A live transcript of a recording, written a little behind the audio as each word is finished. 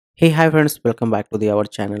Hey, hi friends, welcome back to our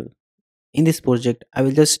channel. In this project, I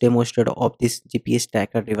will just demonstrate of this GPS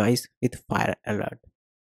tracker device with fire alert.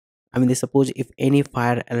 Suppose if any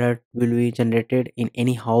fire alert will be generated in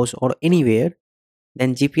any house or anywhere,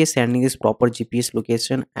 then GPS sending this proper GPS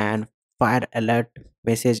location and fire alert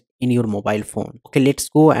message in your mobile phone. Okay, let's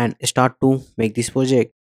go and start to make this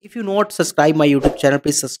project. If you not subscribe my YouTube channel,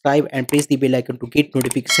 please subscribe and press the bell icon to get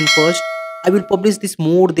notification first. I will publish this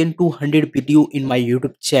more than 200 video in my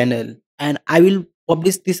YouTube channel, and I will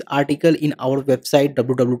publish this article in our website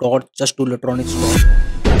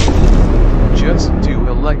www.justdoelectronics.com. Just do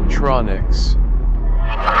electronics.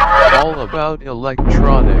 All about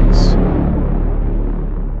electronics.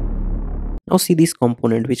 Now see this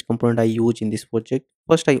component, which component I use in this project.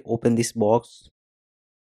 First I open this box.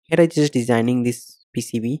 Here I just designing this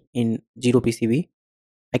PCB in 0 PCB.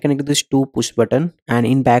 I connected this two push button, and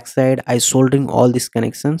in backside I soldering all these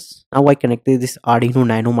connections. Now I connected this Arduino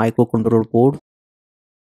Nano microcontroller board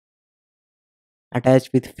attached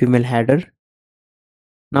with female header.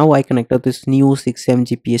 Now I connected this new 6M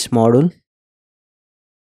GPS module,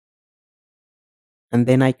 and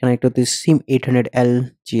then I connected this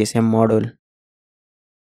Sim800l GSM module.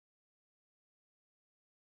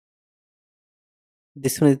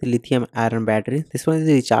 This one is the lithium iron battery. This one is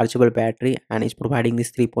the rechargeable battery and is providing this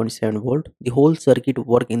 3.7 volt. The whole circuit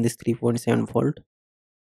work in this 3.7 volt.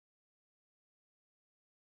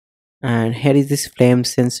 And here is this flame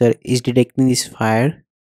sensor is detecting this fire.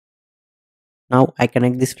 Now I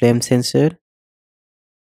connect this flame sensor.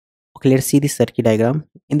 Okay, let's see this circuit diagram.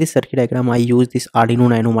 In this circuit diagram, I use this Arduino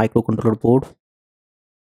Nano microcontroller board.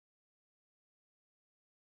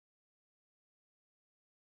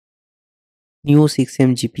 New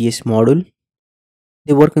 6M GPS module.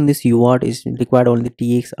 The work on this UART is required only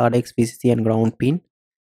TX, RX, VCC and ground pin.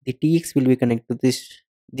 The TX will be connected to this,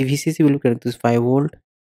 the VCC will be connected to this 5 volt,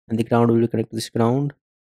 and the ground will be connected to this ground,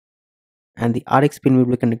 and the RX pin will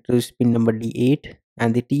be connected to this pin number D8,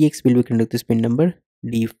 and the TX will be connected to this pin number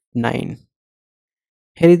D9.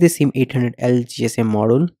 Here is the Sim800l GSM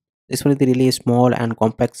module. This one is the really small and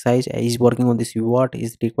compact size. Is working on this UART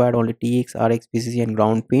is required only TX, RX, VCC and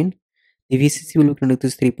ground pin. The VCC will be connected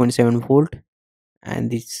to this 3.7 volt, and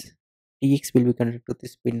this TX will be connected to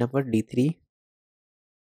this pin number D3.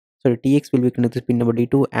 So TX will be connected to pin number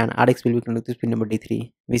D2 and RX will be connected to pin number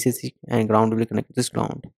D3. VCC and ground will be connected to this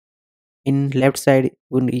ground. In left side,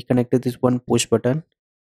 we connected this one push button.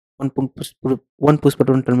 One push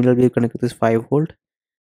button terminal will be connected to this 5 volt,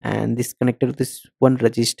 and this connected to this one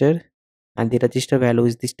register, and the register value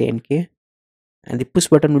is this 10k, and the push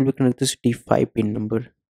button will be connected to this D5 pin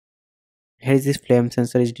number. Here is this flame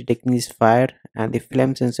sensor is detecting this fire, and the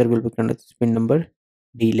flame sensor will be connected to this pin number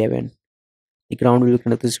D11. The ground will be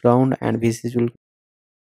connected to this ground, and VCC will.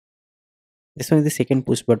 This one is the second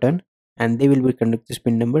push button, and they will be connected to this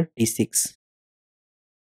pin number D6.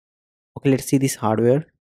 Okay, let's see this hardware.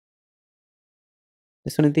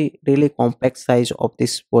 This one is the really complex size of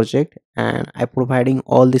this project, and I providing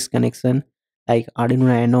all this connection like Arduino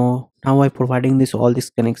Nano. Now I providing this all this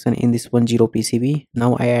connection in this 10 PCB.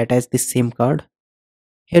 Now I attach this SIM card.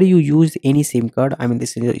 Here you use any SIM card.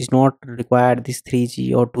 This is not required this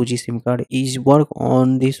 3G or 2G SIM card. Is work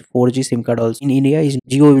on this 4G SIM card also. In India, is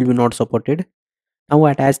Geo will be not supported. Now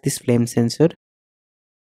I attach this flame sensor.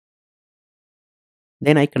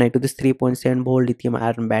 Then I connect to this 3.7 volt lithium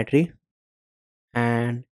iron battery,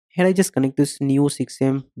 and here I just connect this new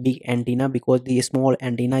 6M big antenna because the small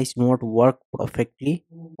antenna is not work perfectly.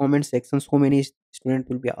 Comment section, so many students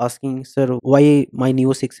will be asking, sir, why my new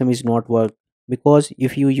 6M is not work? Because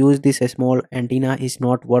if you use this small antenna is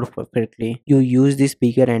not work perfectly, you use this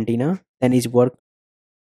bigger antenna, then is work.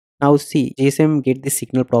 Now see, GSM get this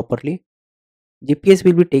signal properly. GPS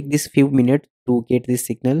will be take this few minutes to get this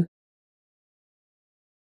signal.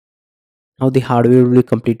 Now the hardware will be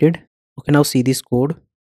completed. Okay, now see this code.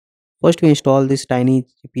 First we install this tiny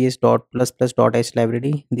gps.++.h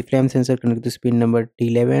library. The flame sensor connect to pin number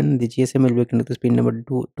T11. The GSM will be connected to pin number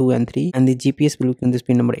 2 and 3, and the GPS will be connected to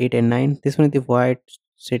pin number 8 and 9. This one is the void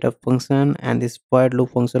setup function and this void loop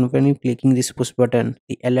function. When you clicking this push button,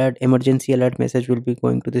 the alert emergency alert message will be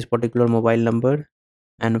going to this particular mobile number,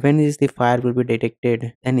 and when is the fire will be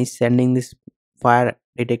detected, then is sending this fire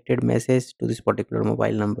detected message to this particular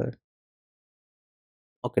mobile number.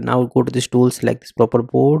 Okay, now go to this tool, select this proper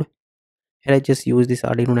board. Here I just use this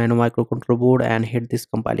Arduino Nano microcontroller board and hit this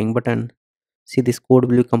compiling button. See, this code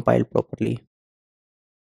will be compiled properly.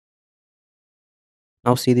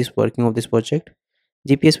 Now see this working of this project.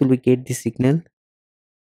 GPS will be get the signal,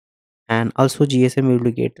 and also GSM will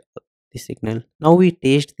be get the signal. Now we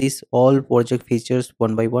test this all project features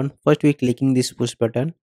one by one. First we clicking this push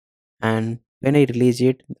button. And when I release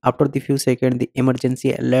it, after the few seconds, the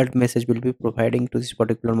emergency alert message will be providing to this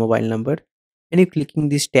particular mobile number. When you clicking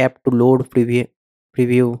this tab to load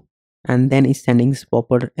preview, and then it's sending this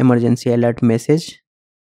proper emergency alert message.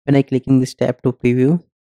 When I clicking this tab to preview,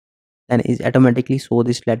 then it automatically show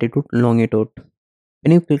this latitude longitude.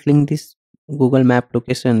 When you clicking this Google Map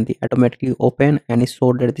location, they automatically open and it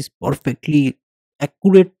showed that this perfectly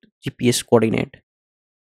accurate GPS coordinate.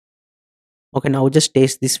 Okay, now just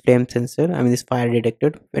test this flame sensor. I mean this fire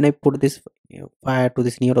detected. When I put this fire to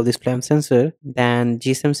this near of this flame sensor, then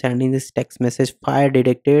GSM sending this text message fire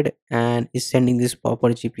detected and is sending this proper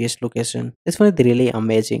GPS location. This one is really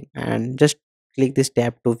amazing. And just click this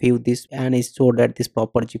tab to view this and it showed that this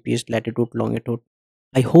proper GPS latitude longitude.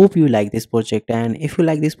 I hope you like this project, and if you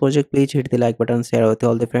like this project, please hit the like button, share with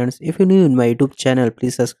all the friends. If you're new in my YouTube channel,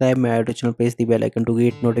 please subscribe my YouTube channel, press the bell icon to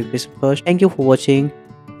get notification first. Thank you for watching.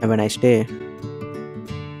 Have a nice day.